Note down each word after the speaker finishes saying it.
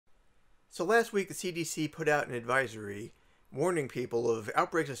So last week the CDC put out an advisory warning people of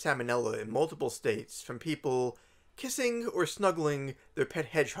outbreaks of salmonella in multiple states from people kissing or snuggling their pet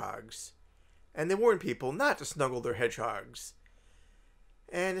hedgehogs. And they warned people not to snuggle their hedgehogs.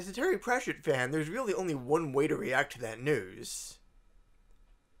 And as a Terry Pratchett fan, there's really only one way to react to that news.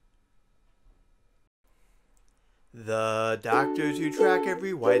 The doctors who track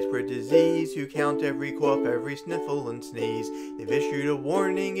every widespread disease, who count every cough, every sniffle and sneeze, they've issued a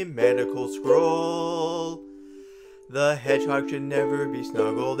warning in medical scroll. The hedgehog should never be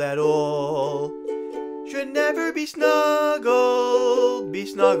snuggled at all. Should never be snuggled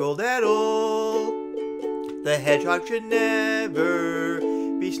at all. The hedgehog should never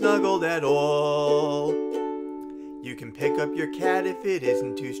be snuggled at all. You can pick up your cat if it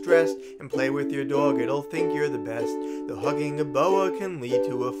isn't too stressed, and play with your dog, it'll think you're the best. Though hugging a boa can lead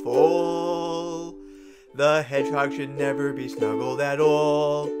to a fall. The hedgehog should never be snuggled at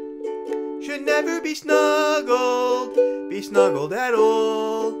all. Should never be snuggled at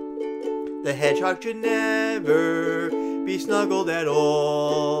all. The hedgehog should never be snuggled at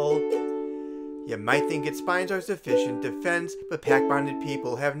all. You might think its spines are sufficient defense, but pack-bonded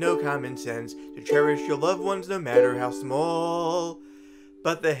people have no common sense to cherish your loved ones no matter how small.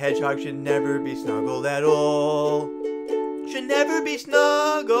 But the hedgehog should never be snuggled at all. Should never be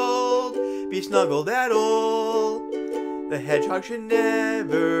snuggled at all. The hedgehog should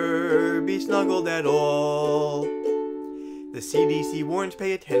never be snuggled at all. The CDC warns,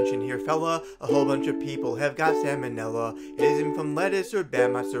 pay attention here fella, a whole bunch of people have got salmonella. It isn't from lettuce or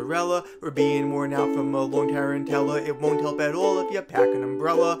bad mozzarella, or being worn out from a long tarantella. It won't help at all if you pack an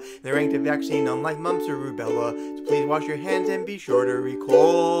umbrella. There ain't a vaccine unlike mumps or rubella, so please wash your hands and be sure to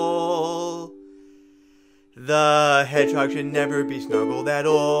recall. The hedgehog should never be snuggled at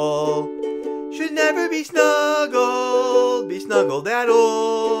all. Should never be snuggled at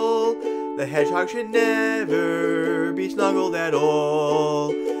all. The hedgehog should never be snuggled at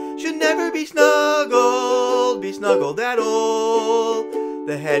all. Should never be snuggled at all.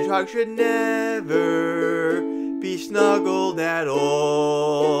 The hedgehog should never be snuggled at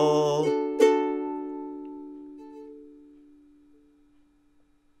all.